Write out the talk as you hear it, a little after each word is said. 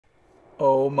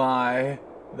Oh my,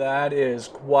 that is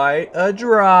quite a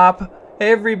drop.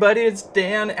 Hey everybody, it's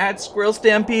Dan at Squirrel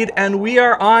Stampede, and we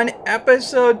are on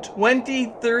episode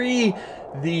 23,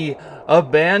 the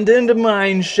abandoned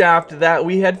mine shaft that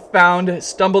we had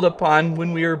stumbled upon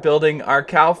when we were building our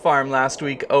cow farm last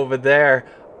week over there.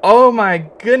 Oh my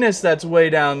goodness, that's way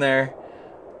down there.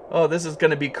 Oh, this is going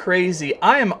to be crazy.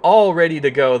 I am all ready to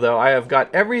go, though. I have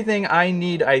got everything I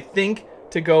need, I think,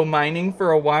 to go mining for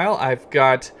a while. I've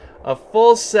got a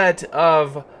full set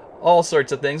of all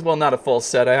sorts of things. Well, not a full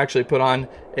set. I actually put on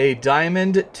a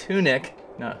diamond tunic.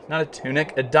 No, not a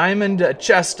tunic. A diamond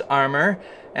chest armor.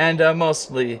 And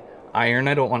mostly iron.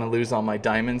 I don't want to lose all my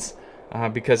diamonds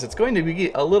because it's going to be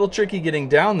a little tricky getting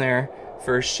down there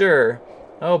for sure.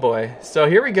 Oh boy. So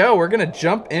here we go. We're going to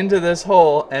jump into this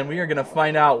hole and we are going to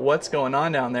find out what's going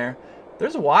on down there.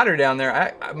 There's water down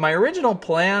there. My original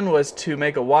plan was to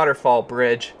make a waterfall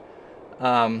bridge.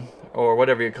 Or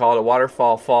whatever you call it, a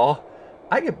waterfall fall.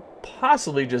 I could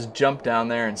possibly just jump down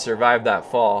there and survive that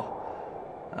fall.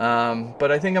 But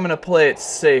I think I'm going to play it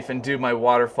safe and do my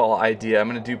waterfall idea. I'm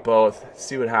going to do both.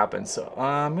 See what happens. So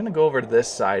I'm going to go over to this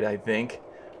side, I think.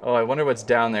 Oh, I wonder what's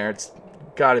down there. It's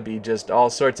got to be just all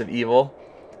sorts of evil.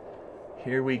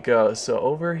 Here we go. So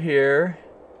over here.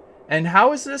 And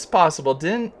how is this possible?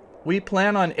 Didn't we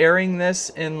plan on airing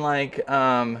this in like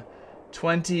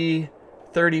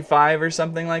 2035 or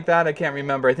something like that? I can't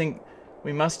remember. I think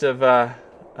we must have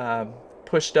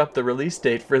pushed up the release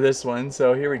date for this one.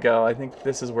 So here we go. I think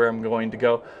this is where I'm going to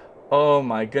go. Oh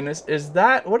my goodness.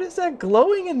 What is that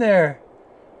glowing in there?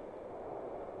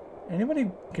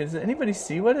 Does anybody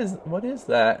see what is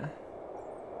that?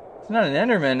 It's not an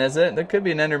Enderman, is it? There could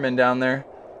be an Enderman down there.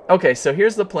 Okay, so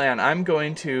here's the plan. I'm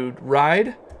going to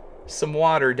ride some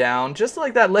water down, just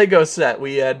like that Lego set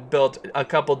we had built a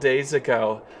couple days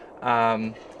ago.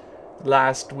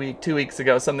 Last week, 2 weeks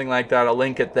ago, something like that. I'll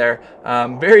link it there.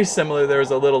 Very similar. There was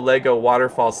a little Lego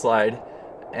waterfall slide,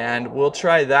 and we'll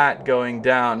try that going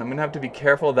down. I'm gonna have to be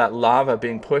careful of that lava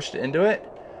being pushed into it,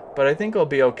 but I think it'll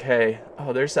be okay.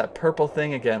 Oh, there's that purple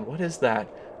thing again. What is that?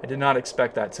 I did not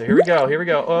expect that. So here we go. Here we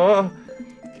go. Oh,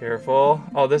 careful.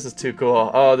 Oh, this is too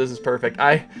cool. Oh, this is perfect.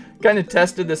 I kind of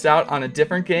tested this out on a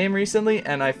different game recently,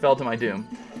 and I fell to my doom.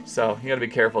 So you gotta be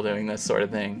careful doing this sort of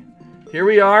thing. Here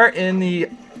we are in the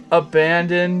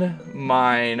abandoned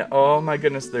mine. Oh my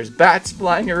goodness, there's bats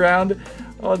flying around.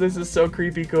 Oh, this is so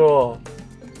creepy cool.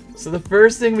 So the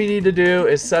first thing we need to do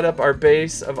is set up our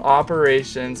base of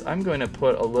operations. I'm going to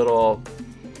put a little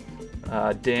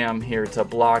dam here to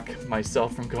block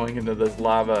myself from going into this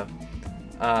lava.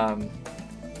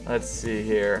 Let's see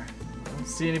here. I don't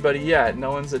see anybody yet.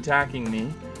 No one's attacking me.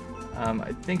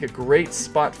 I think a great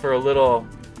spot for a little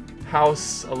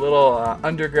house, a little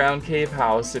underground cave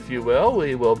house, if you will.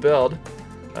 We will build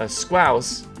a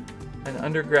squouse, an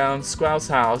underground squouse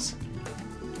house.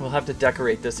 We'll have to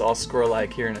decorate this all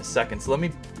squirrel-like here in a second. So let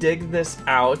me dig this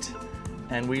out,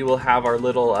 and we will have our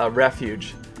little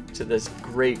refuge to this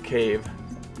great cave.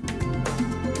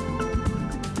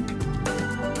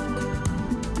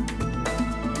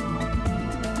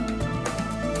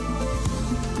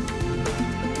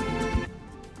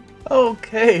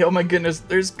 Okay, oh my goodness,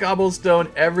 there's cobblestone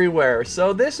everywhere.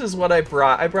 So this is what I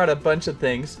brought. I brought a bunch of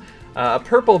things. A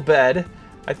purple bed.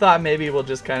 I thought maybe we'll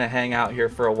just kind of hang out here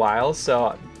for a while. So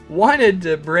I wanted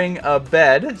to bring a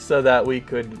bed so that we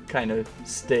could kind of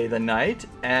stay the night.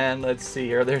 And let's see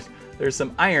here, there's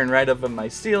some iron right up on my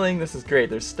ceiling. This is great.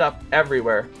 There's stuff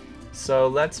everywhere. So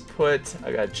let's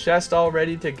I got a chest all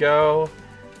ready to go.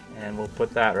 And we'll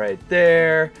put that right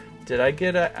there. Did I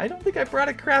get I don't think I brought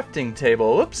a crafting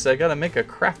table. Oops, I gotta make a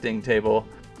crafting table.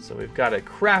 So we've got a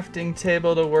crafting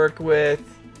table to work with.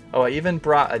 Oh, I even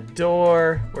brought a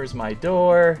door. Where's my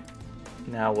door?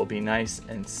 Now we'll be nice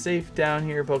and safe down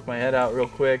here. Poke my head out real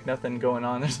quick. Nothing going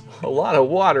on. There's a lot of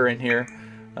water in here.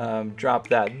 Drop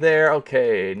that there.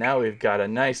 Okay, now we've got a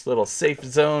nice little safe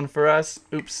zone for us.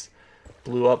 Oops.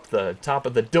 Blew up the top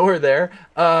of the door there.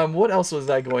 What else was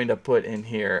I going to put in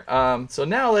here? So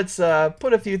now let's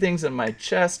put a few things in my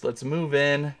chest. Let's move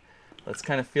in. Let's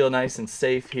kind of feel nice and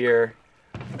safe here.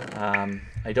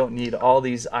 I don't need all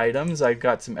these items. I've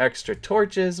got some extra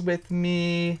torches with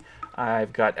me.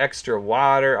 I've got extra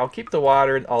water. I'll keep the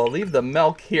water. I'll leave the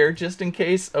milk here just in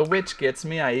case a witch gets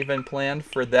me. I even planned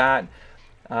for that.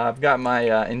 I've got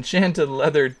my enchanted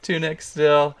leather tunic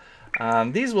still.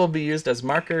 These will be used as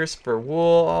markers for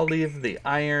wool. I'll leave the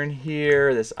iron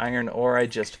here, this iron ore I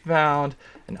just found,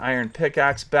 an iron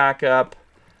pickaxe backup.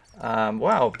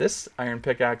 Wow, this iron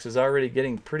pickaxe is already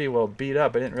getting pretty well beat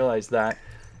up. I didn't realize that.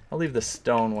 I'll leave the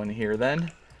stone one here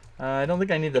then. I don't think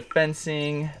I need the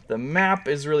fencing. The map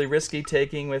is really risky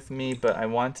taking with me, but I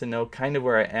want to know kind of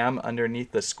where I am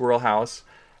underneath the squirrel house.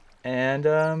 And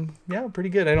yeah, pretty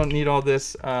good. I don't need all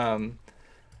this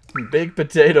baked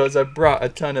potatoes. I brought a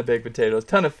ton of baked potatoes,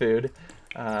 ton of food.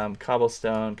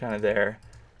 Cobblestone kind of there.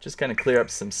 Just kind of clear up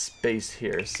some space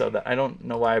here so that I don't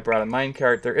know why I brought a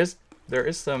minecart. There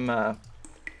is some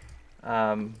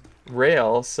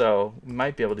rail, so we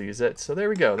might be able to use it. So there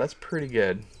we go. That's pretty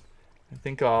good. I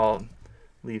think I'll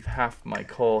leave half my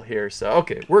coal here. So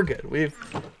okay, we're good.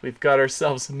 We've got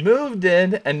ourselves moved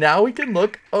in, and now we can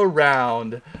look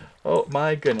around. Oh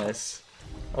my goodness.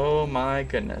 Oh my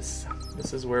goodness.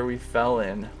 This is where we fell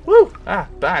in. Woo! Ah,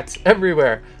 bats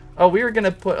everywhere. Oh, we were gonna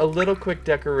put a little quick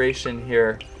decoration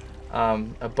here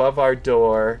above our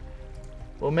door.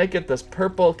 We'll make it this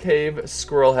purple cave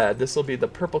squirrel head. This will be the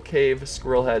purple cave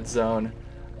squirrel head zone.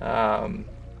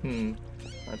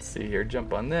 Let's see here.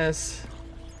 Jump on this.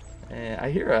 And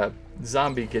I hear a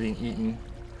zombie getting eaten.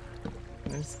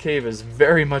 This cave is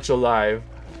very much alive.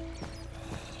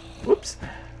 Whoops.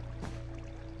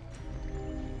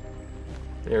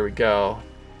 There we go.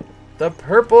 The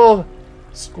purple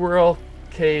squirrel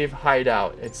cave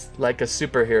hideout. It's like a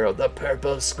superhero. The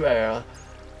purple squirrel.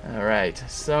 Alright,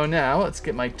 so now let's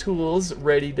get my tools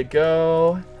ready to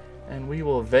go. And we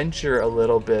will venture a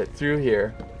little bit through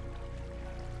here.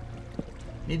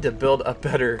 Need to build a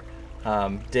better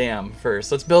dam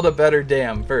first. Let's build a better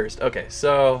dam first. Okay,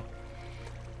 so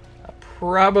I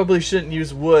probably shouldn't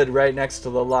use wood right next to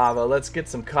the lava. Let's get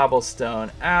some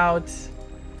cobblestone out.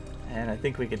 And I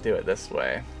think we could do it this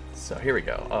way. So here we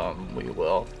go. We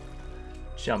will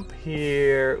jump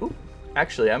here. Ooh,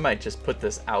 actually, I might just put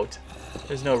this out.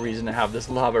 There's no reason to have this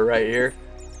lava right here.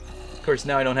 Of course,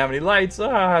 now I don't have any lights.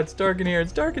 Ah, it's dark in here.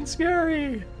 It's dark and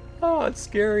scary. Oh, it's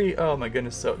scary. Oh my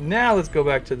goodness. So now let's go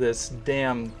back to this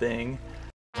dam thing.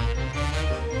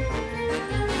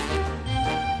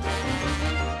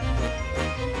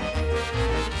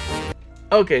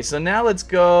 Okay, so now let's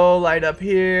go light up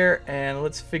here and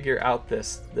let's figure out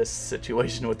this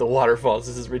situation with the waterfalls.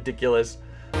 This is ridiculous.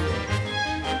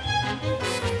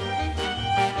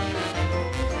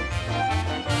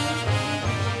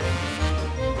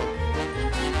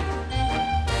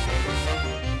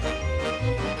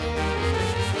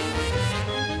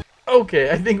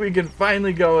 Okay, I think we can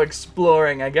finally go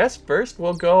exploring. I guess first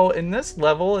we'll go in this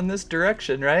level, in this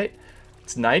direction, right?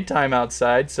 It's nighttime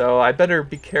outside, so I better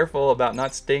be careful about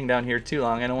not staying down here too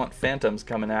long. I don't want phantoms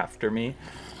coming after me.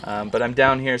 But I'm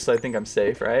down here, so I think I'm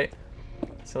safe, right?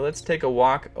 So let's take a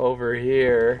walk over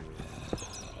here.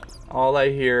 All I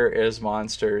hear is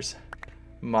monsters.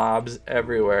 Mobs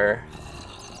everywhere.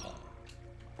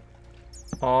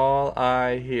 All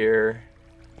I hear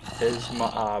is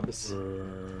mobs.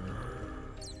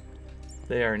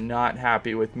 They are not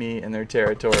happy with me and their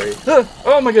territory.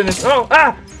 Oh my goodness. Oh,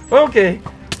 ah! Okay.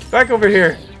 Back over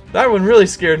here. That one really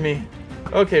scared me.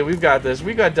 Okay, we've got this.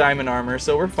 We got diamond armor,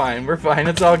 so we're fine. We're fine.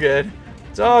 It's all good.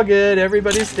 It's all good.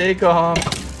 Everybody stay calm.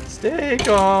 Stay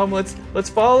calm. Let's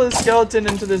follow the skeleton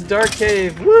into this dark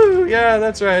cave. Woo! Yeah,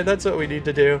 that's right. That's what we need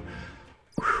to do.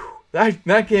 Whew.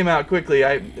 That came out quickly.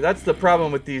 That's the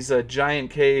problem with these giant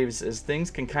caves, is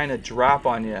things can kind of drop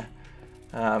on you.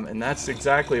 And that's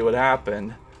exactly what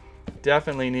happened.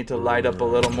 Definitely need to light up a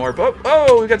little more.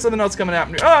 Oh, we got something else coming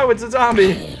at me. Oh, it's a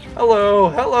zombie. Hello.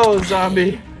 Hello,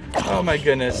 zombie. Oh, my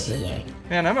goodness.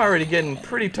 Man, I'm already getting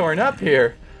pretty torn up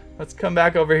here. Let's come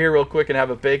back over here real quick and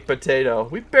have a baked potato.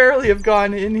 We barely have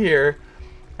gone in here.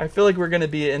 I feel like we're going to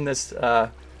be in this,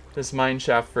 this mine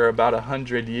shaft for about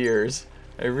 100 years.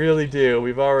 I really do.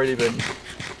 We've already been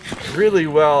really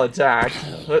well attacked.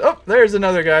 Oh, there's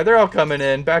another guy. They're all coming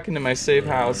in. Back into my safe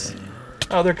house.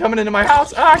 Oh, they're coming into my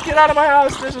house. Ah, get out of my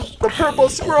house. This is the purple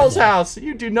squirrel's house.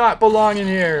 You do not belong in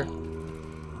here.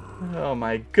 Oh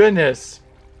my goodness.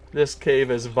 This cave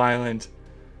is violent.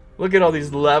 Look at all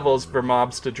these levels for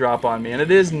mobs to drop on me. And it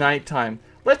is nighttime.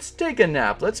 Let's take a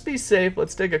nap. Let's be safe.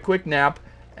 Let's take a quick nap.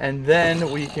 And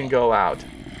then we can go out.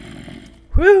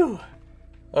 Whew.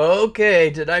 Okay,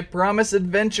 did I promise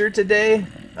adventure today?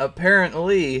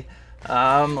 Apparently.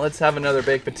 Let's have another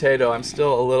baked potato. I'm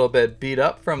still a little bit beat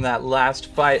up from that last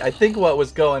fight. I think what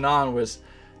was going on was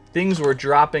things were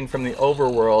dropping from the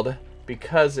overworld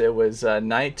because it was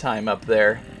nighttime up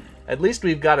there. At least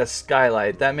we've got a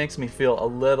skylight. That makes me feel a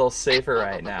little safer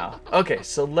right now. Okay,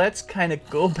 so let's kind of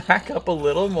go back up a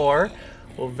little more.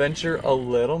 We'll venture a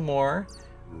little more.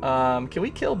 Can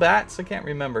we kill bats? I can't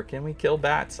remember. Can we kill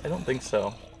bats? I don't think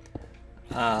so.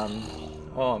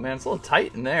 Oh man, it's a little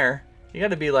tight in there. You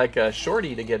gotta be like a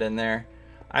shorty to get in there.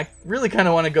 I really kind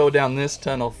of want to go down this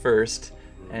tunnel first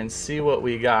and see what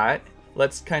we got.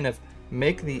 let's kind of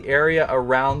make the area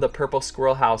around the purple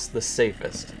squirrel house the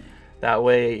safest. That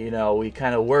way, you know, we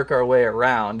kind of work our way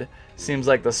around. Seems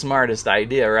like the smartest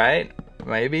idea, right?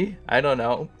 Maybe? I don't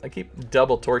know. I keep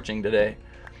double torching today.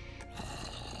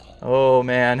 Oh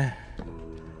man.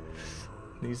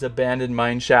 These abandoned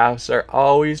mine shafts are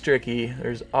always tricky.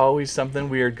 There's always something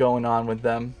weird going on with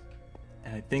them.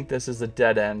 And I think this is a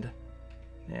dead end.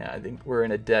 Yeah, I think we're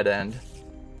in a dead end.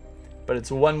 But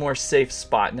it's one more safe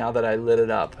spot now that I lit it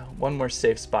up. One more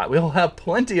safe spot. We'll have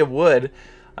plenty of wood.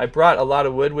 I brought a lot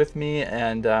of wood with me,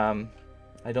 and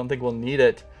I don't think we'll need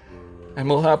it. And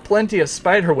we'll have plenty of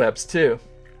spider webs too.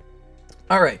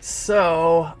 Alright,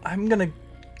 so I'm gonna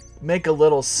make a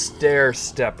little stair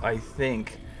step, I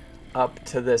think, up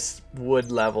to this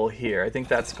wood level here. I think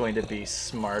that's going to be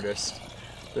smartest.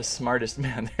 The smartest,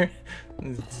 man.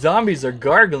 Zombies are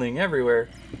gargling everywhere.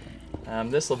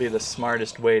 This will be the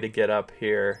smartest way to get up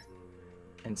here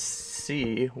and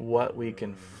see what we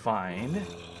can find.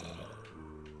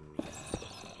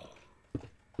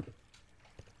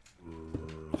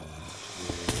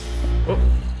 Oh.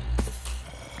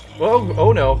 Whoa,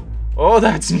 oh no. Oh,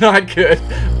 that's not good.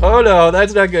 Oh no,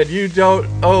 that's not good. You don't,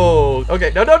 oh.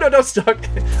 Okay, no, stuck.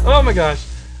 Oh my gosh.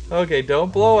 Okay,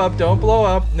 don't blow up, don't blow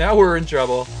up. Now we're in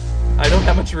trouble. I don't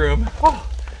have much room. Oh.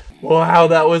 Wow,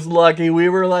 that was lucky. We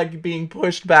were like being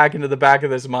pushed back into the back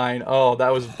of this mine. Oh,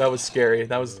 that was scary.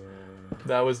 That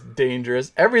was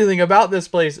dangerous. Everything about this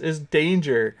place is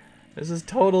danger. This is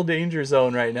total danger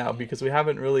zone right now because we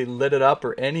haven't really lit it up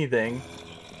or anything.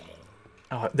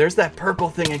 Oh, there's that purple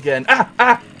thing again.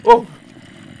 Oh!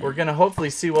 We're gonna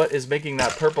hopefully see what is making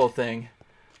that purple thing.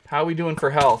 How are we doing for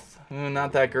health?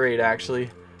 Not that great, actually.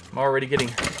 I'm already getting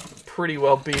pretty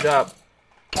well beat up.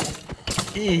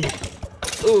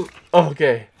 Ooh,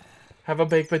 okay. Have a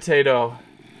baked potato.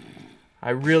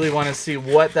 I really want to see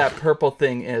what that purple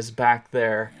thing is back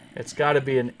there. It's got to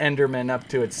be an Enderman up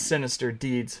to its sinister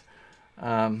deeds.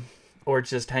 Or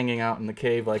just hanging out in the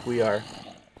cave like we are.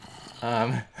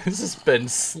 This has been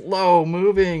slow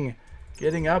moving.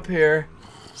 Getting up here.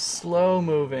 Slow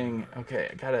moving. Okay,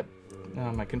 I got it.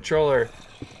 Oh, my controller.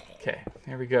 Okay,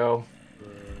 here we go.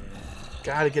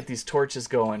 Gotta get these torches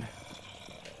going.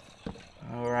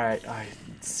 Alright, I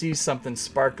see something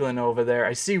sparkling over there.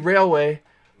 I see railway.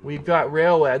 We've got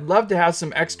railway. I'd love to have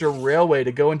some extra railway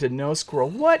to go into No Squirrel.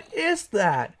 What is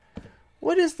that?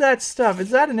 What is that stuff?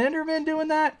 Is that an Enderman doing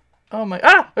that? Oh my,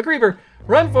 a creeper!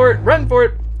 Run for it, run for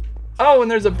it! Oh,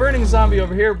 and there's a burning zombie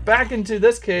over here. Back into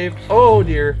this cave. Oh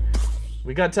dear.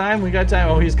 We got time, we got time.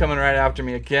 Oh, he's coming right after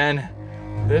me again.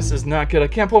 This is not good. I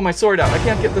can't pull my sword out. I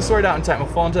can't get the sword out in time. I'll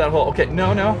fall into that hole. Okay,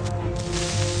 no.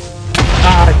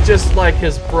 Just like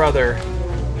his brother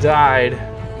died in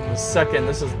a second.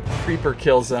 This is creeper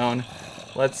kill zone.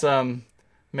 Let's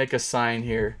make a sign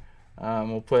here.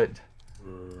 We'll put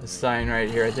a sign right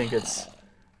here. I think it's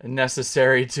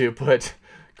necessary to put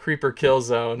creeper kill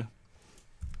zone.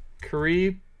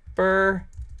 Creeper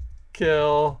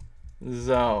kill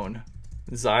zone.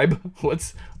 Zybe?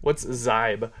 What's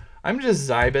Zybe? I'm just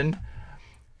Zybin.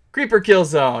 Creeper kill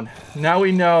zone. Now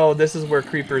we know this is where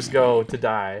creepers go to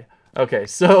die. Okay,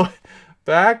 so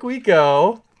back we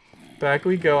go. Back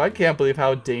we go. I can't believe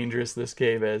how dangerous this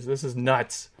cave is. This is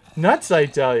nuts. Nuts, I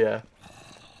tell ya.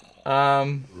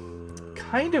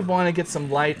 Kind of want to get some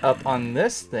light up on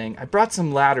this thing. I brought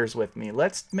some ladders with me.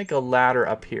 Let's make a ladder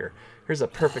up here. Here's a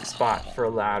perfect spot for a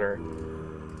ladder.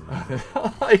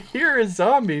 I hear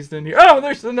zombies in here. Oh,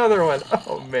 there's another one.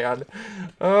 Oh, man.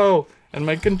 Oh, and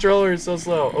my controller is so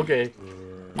slow. Okay.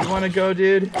 You want to go,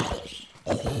 dude?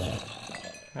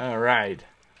 All right.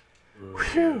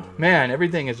 Whew. Man,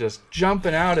 everything is just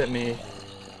jumping out at me.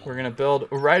 We're going to build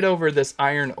right over this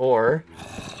iron ore.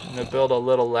 I'm going to build a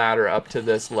little ladder up to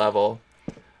this level.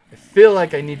 I feel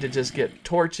like I need to just get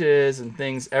torches and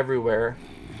things everywhere.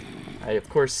 I, of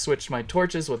course, switched my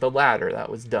torches with a ladder. That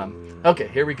was dumb. Okay,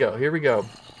 here we go. Here we go.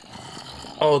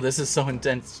 Oh, this is so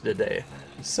intense today.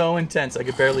 So intense, I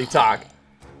could barely talk.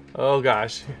 Oh,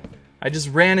 gosh. I just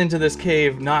ran into this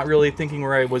cave, not really thinking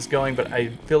where I was going, but I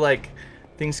feel like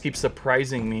things keep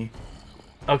surprising me.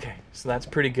 Okay, so that's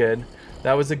pretty good.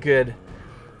 That was a good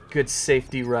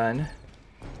safety run.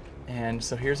 And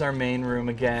so here's our main room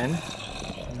again.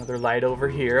 Another light over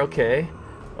here. Okay.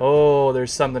 Oh,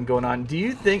 there's something going on. Do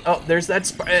you think... Oh, there's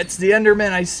that... It's the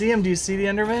Enderman. I see him. Do you see the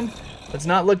Enderman? Let's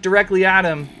not look directly at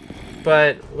him,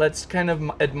 but let's kind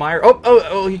of admire...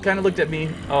 Oh, he kind of looked at me.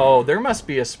 Oh, there must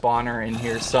be a spawner in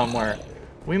here somewhere.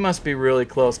 We must be really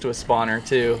close to a spawner,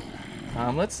 too.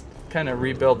 Let's kind of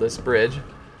rebuild this bridge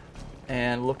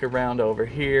and look around over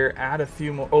here. Add a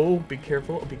few more... Oh, be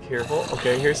careful. Be careful.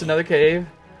 Okay, here's another cave.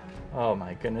 Oh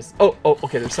my goodness. Oh,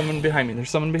 okay, there's someone behind me. There's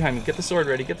someone behind me. Get the sword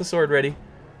ready. Get the sword ready.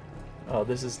 Oh,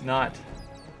 this is not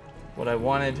what I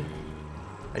wanted.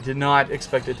 I did not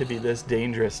expect it to be this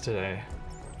dangerous today.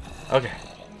 Okay.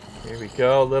 Here we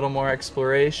go. A little more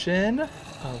exploration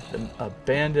of the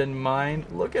abandoned mine.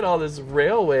 Look at all this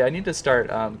railway. I need to start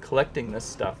collecting this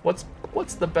stuff.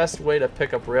 What's the best way to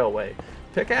pick up railway?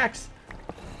 Pickaxe?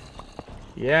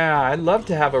 Yeah, I'd love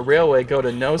to have a railway go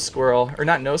to no squirrel, or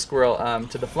not no squirrel,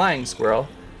 to the flying squirrel.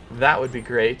 That would be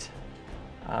great.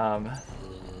 So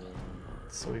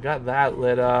we got that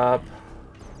lit up.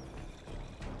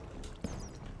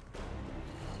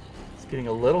 It's getting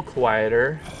a little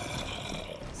quieter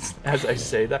as I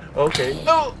say that. Okay.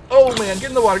 Oh man, get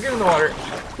in the water, get in the water.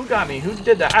 Who got me? Who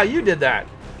did that? Ah, you did that.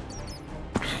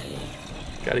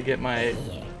 Gotta get my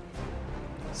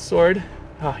sword.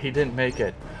 Oh, he didn't make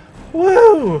it.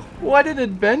 Woo! What an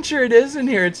adventure it is in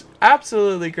here. It's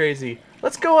absolutely crazy.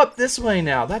 Let's go up this way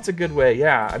now. That's a good way.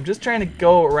 Yeah, I'm just trying to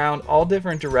go around all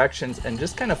different directions and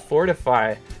just kind of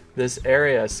fortify this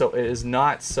area so it is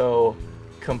not so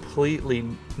completely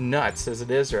nuts as it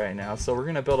is right now. So we're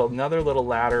going to build another little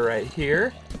ladder right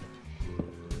here.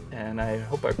 And I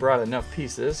hope I brought enough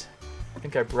pieces.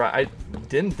 I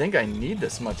didn't think I need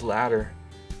this much ladder.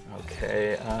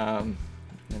 Okay,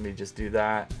 let me just do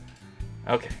that.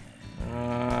 Okay.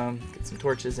 Get some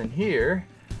torches in here.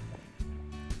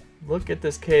 Look at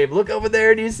this cave. Look over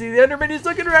there. Do you see the Enderman? He's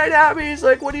looking right at me. He's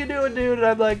like, what are you doing, dude? And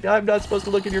I'm like, I'm not supposed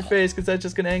to look in your face because that's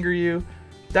just going to anger you.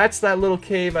 That's that little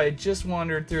cave I just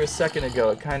wandered through a second ago.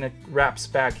 It kind of wraps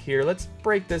back here. Let's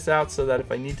break this out so that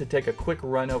if I need to take a quick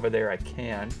run over there, I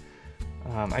can.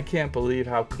 I can't believe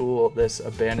how cool this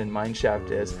abandoned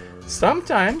mineshaft is.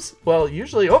 Sometimes, well,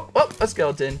 usually, oh, a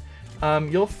skeleton.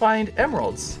 You'll find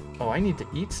emeralds. Oh, I need to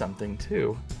eat something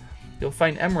too. You'll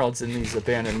find emeralds in these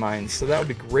abandoned mines, so that would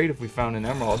be great if we found an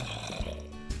emerald.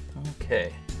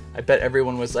 Okay. I bet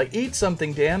everyone was like, eat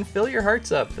something, Dan. Fill your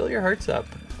hearts up. Fill your hearts up.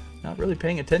 Not really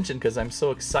paying attention because I'm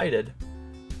so excited.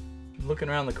 I'm looking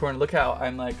around the corner. Look how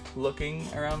I'm like looking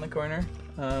around the corner.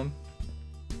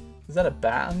 Is that a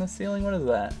bat on the ceiling? What is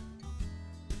that?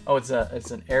 Oh, it's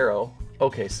an arrow.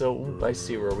 Okay, so I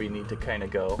see where we need to kind of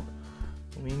go.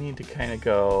 We need to kind of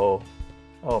go...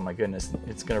 Oh my goodness,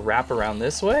 it's gonna wrap around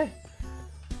this way?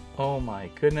 Oh my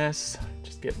goodness,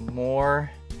 just get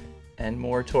more and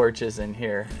more torches in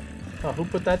here. Oh, who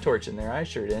put that torch in there? I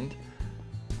sure didn't.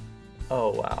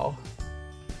 Oh wow.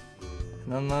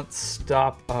 And then let's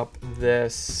stop up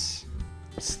this.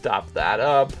 Stop that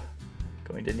up.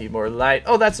 Going to need more light.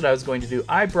 Oh, that's what I was going to do.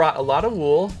 I brought a lot of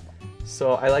wool.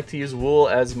 So I like to use wool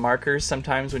as markers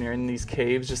sometimes when you're in these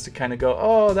caves just to kind of go,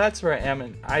 oh, that's where I am.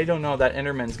 And I don't know, that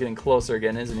Enderman's getting closer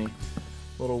again, isn't he?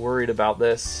 A little worried about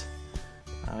this.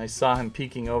 I saw him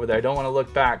peeking over there. I don't want to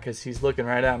look back because he's looking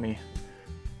right at me.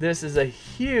 This is a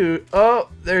huge... Oh,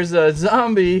 there's a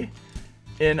zombie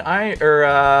in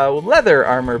leather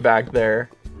armor back there.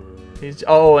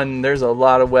 Oh, and there's a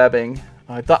lot of webbing.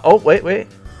 I thought... Oh, wait.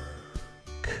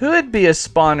 Could be a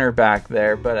spawner back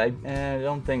there, but I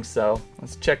don't think so.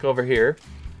 Let's check over here.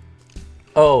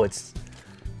 Oh,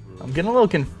 I'm getting a little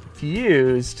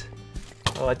confused.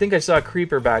 Oh, I think I saw a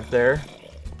creeper back there.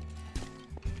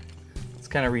 Let's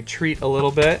kind of retreat a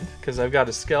little bit because I've got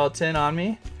a skeleton on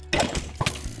me.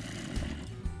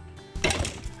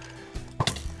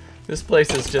 This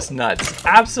place is just nuts.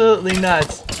 Absolutely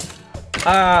nuts.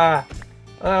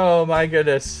 Oh my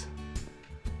goodness.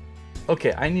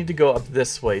 Okay, I need to go up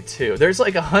this way too. There's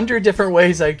like 100 different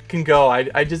ways I can go.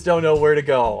 I just don't know where to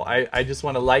go. I just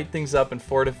want to light things up and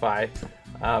fortify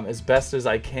as best as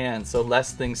I can so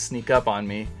less things sneak up on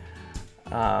me.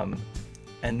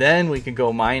 And then we can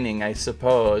go mining, I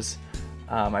suppose.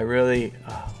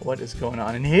 What is going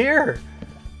on in here?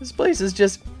 This place is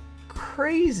just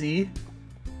crazy.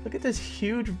 Look at this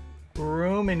huge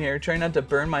room in here. Trying not to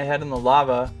burn my head in the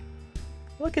lava.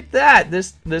 Look at that!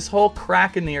 This whole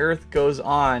crack in the earth goes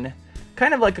on.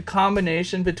 Kind of like a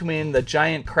combination between the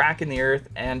giant crack in the earth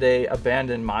and a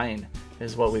abandoned mine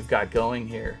is what we've got going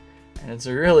here. And it's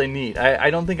really neat.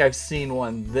 I don't think I've seen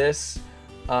one this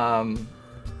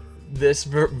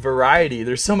variety.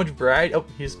 There's so much variety. Oh,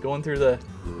 he's going through the...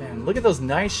 Man, look at those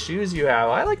nice shoes you have.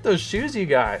 I like those shoes you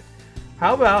got.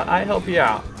 How about I help you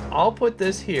out? I'll put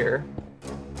this here.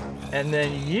 And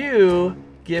then you...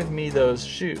 give me those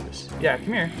shoes. Yeah,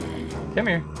 come here. Come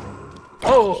here.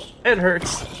 Oh, it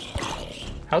hurts.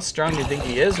 How strong do you think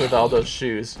he is with all those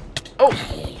shoes? Oh,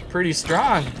 pretty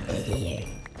strong.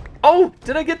 Oh,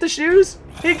 did I get the shoes?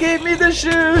 He gave me the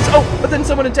shoes. Oh, but then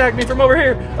someone attacked me from over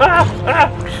here.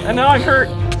 And now I'm hurt.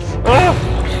 Oh,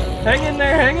 hang in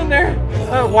there, hang in there.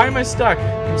 Why am I stuck?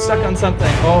 I'm stuck on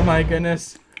something. Oh my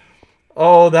goodness.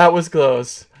 Oh, that was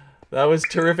close. That was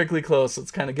terrifically close. Let's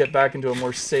kind of get back into a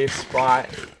more safe spot.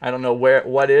 I don't know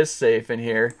what is safe in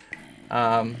here.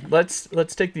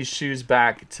 Let's take these shoes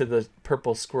back to the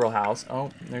purple squirrel house.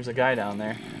 Oh, there's a guy down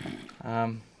there.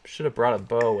 Should have brought a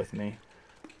bow with me.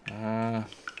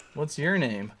 What's your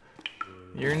name?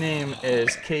 Your name is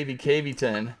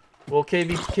KV Well,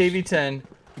 KV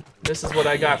this is what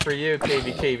I got for you,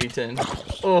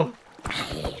 KV Oh,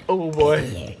 oh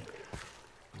boy.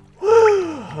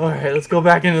 All right, let's go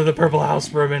back into the purple house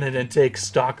for a minute and take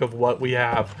stock of what we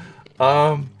have.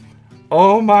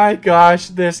 Oh my gosh,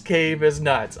 this cave is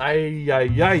nuts. I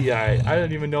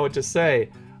don't even know what to say.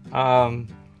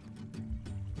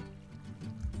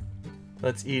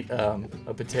 Let's eat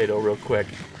a potato real quick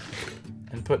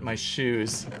and put my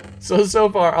shoes. So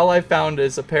far, all I found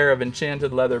is a pair of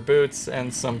enchanted leather boots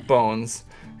and some bones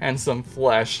and some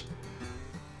flesh.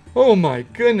 Oh my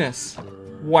goodness.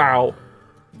 Wow.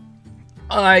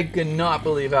 I cannot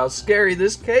believe how scary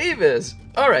this cave is.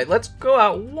 Alright, let's go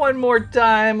out one more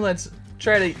time. Let's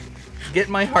try to get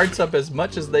my hearts up as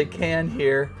much as they can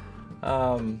here.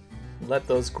 Let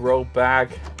those grow back.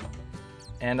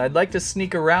 And I'd like to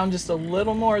sneak around just a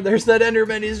little more. There's that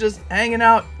Enderman. He's just hanging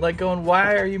out, like going,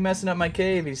 "Why are you messing up my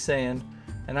cave?" He's saying.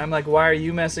 And I'm like, "Why are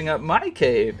you messing up my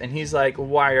cave?" And he's like,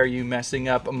 "Why are you messing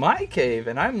up my cave?"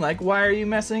 And I'm like, "Why are you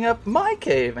messing up my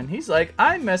cave?" And he's like,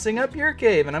 "I'm messing up your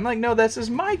cave." And I'm like, "No, this is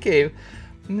my cave."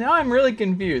 Now I'm really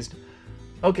confused.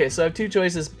 Okay, so I have two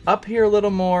choices. Up here a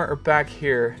little more or back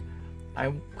here.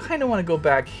 I kind of want to go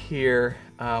back here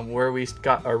where we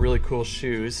got our really cool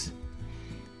shoes.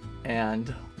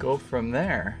 And go from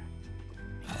there.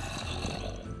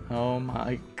 Oh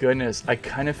my goodness. I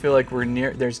kind of feel like we're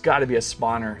near. There's got to be a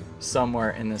spawner somewhere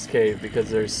in this cave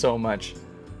because there's so much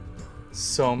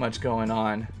going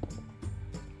on.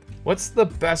 What's the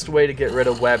best way to get rid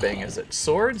of webbing? Is it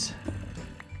swords?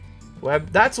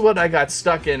 That's what I got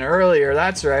stuck in earlier.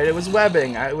 That's right. It was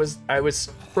webbing. I was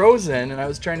frozen and I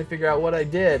was trying to figure out what I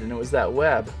did, and it was that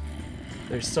web.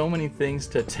 There's so many things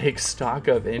to take stock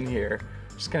of in here.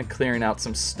 Just kind of clearing out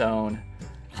some stone.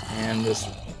 And this,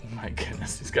 my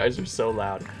goodness, these guys are so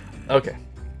loud. Okay.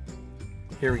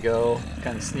 Here we go.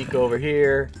 Kind of sneak over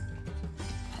here.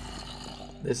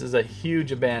 This is a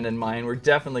huge abandoned mine. We're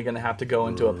definitely going to have to go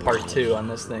into a part 2 on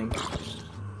this thing.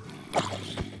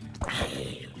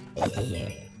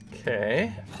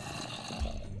 Okay.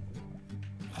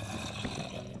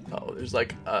 Oh, there's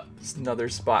like another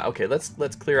spot. Okay, let's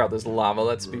clear out this lava.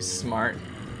 Let's be smart.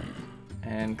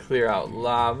 And clear out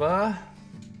lava.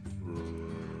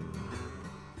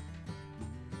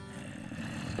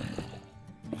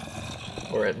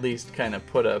 Or at least kind of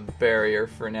put a barrier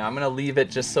for now. I'm going to leave it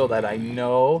just so that I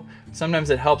know. Sometimes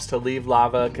it helps to leave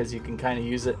lava because you can kind of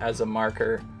use it as a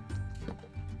marker.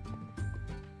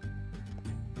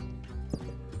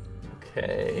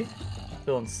 Okay.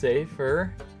 Feeling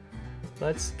safer.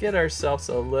 Let's get ourselves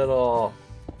a little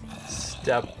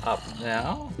step up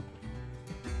now.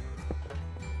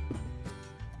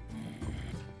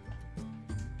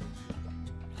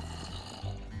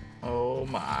 Oh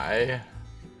my.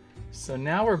 So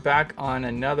now we're back on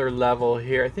another level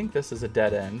here. I think this is a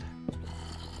dead end.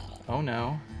 Oh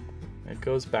no. It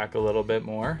goes back a little bit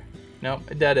more. Nope,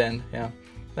 a dead end, yeah.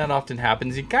 That often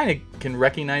happens. You kind of can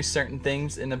recognize certain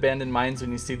things in abandoned mines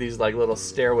when you see these like little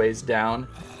stairways down.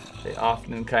 They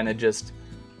often kind of just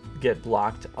get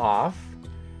blocked off.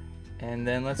 And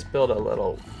then let's build a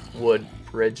little wood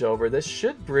bridge over. This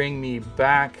should bring me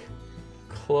back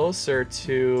closer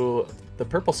to the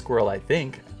purple squirrel, I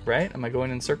think. Right? Am I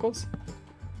going in circles?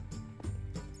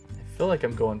 I feel like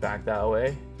I'm going back that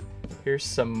way. Here's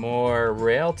some more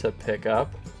rail to pick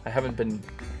up. I haven't been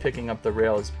picking up the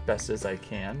rail as best as I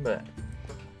can, but...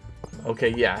 Okay,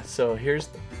 yeah, so here's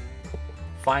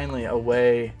finally a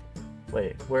way...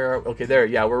 Wait, where... Okay, there,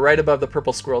 yeah, we're right above the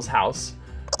purple squirrel's house.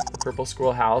 The purple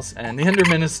squirrel house, and the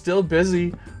Enderman is still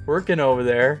busy working over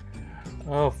there.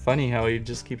 Oh, funny how he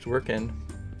just keeps working.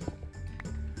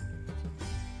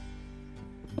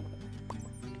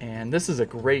 And this is a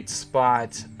great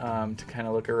spot to kind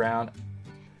of look around.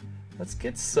 Let's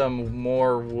get some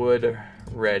more wood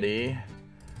ready.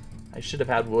 I should have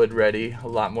had wood ready, a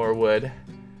lot more wood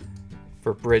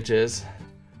for bridges,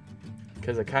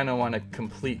 because I kind of want to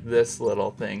complete this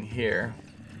little thing here.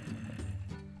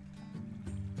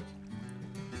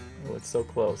 Oh, it's so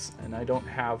close, and I don't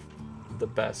have the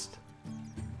best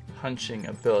hunching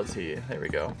ability. There we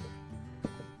go.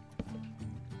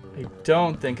 I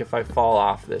don't think if I fall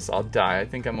off this I'll die. I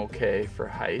think I'm okay for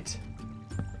height.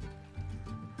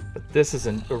 But This is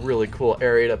a really cool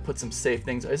area to put some safe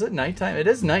things. Is it nighttime? It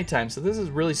is nighttime, so this is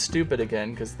really stupid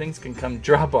again, because things can come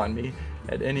drop on me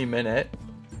at any minute.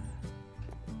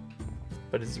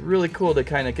 But it's really cool to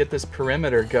kind of get this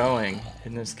perimeter going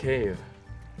in this cave.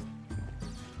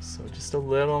 So just a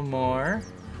little more.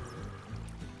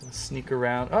 We'll sneak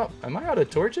around. Oh, am I out of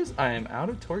torches? I am out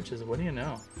of torches. What do you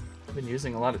know? I've been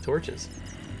using a lot of torches.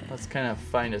 Let's kind of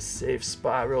find a safe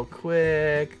spot real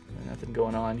quick. Nothing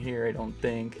going on here, I don't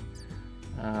think.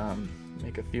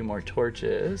 Make a few more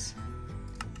torches.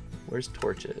 Where's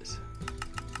torches?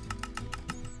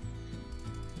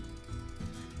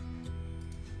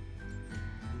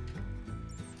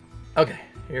 Okay,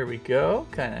 here we go.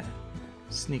 Kind of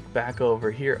sneak back over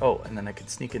here. Oh, and then I can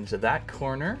sneak into that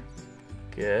corner.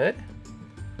 Good.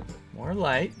 More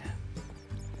light.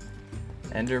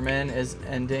 Enderman is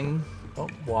ending. Oh,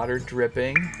 water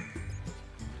dripping.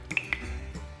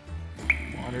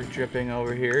 Water dripping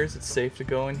over here. Is it safe to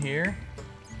go in here?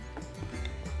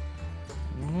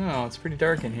 No, it's pretty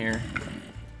dark in here.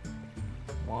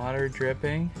 Water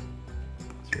dripping.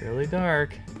 It's really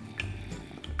dark.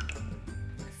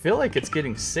 I feel like it's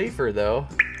getting safer though.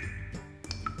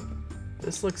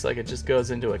 This looks like it just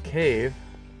goes into a cave.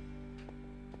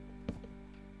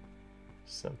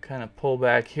 So kind of pull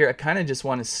back here. I kind of just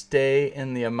want to stay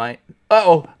in the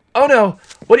Uh-oh. Oh no.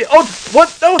 What do you... Oh,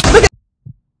 what? Oh, look at...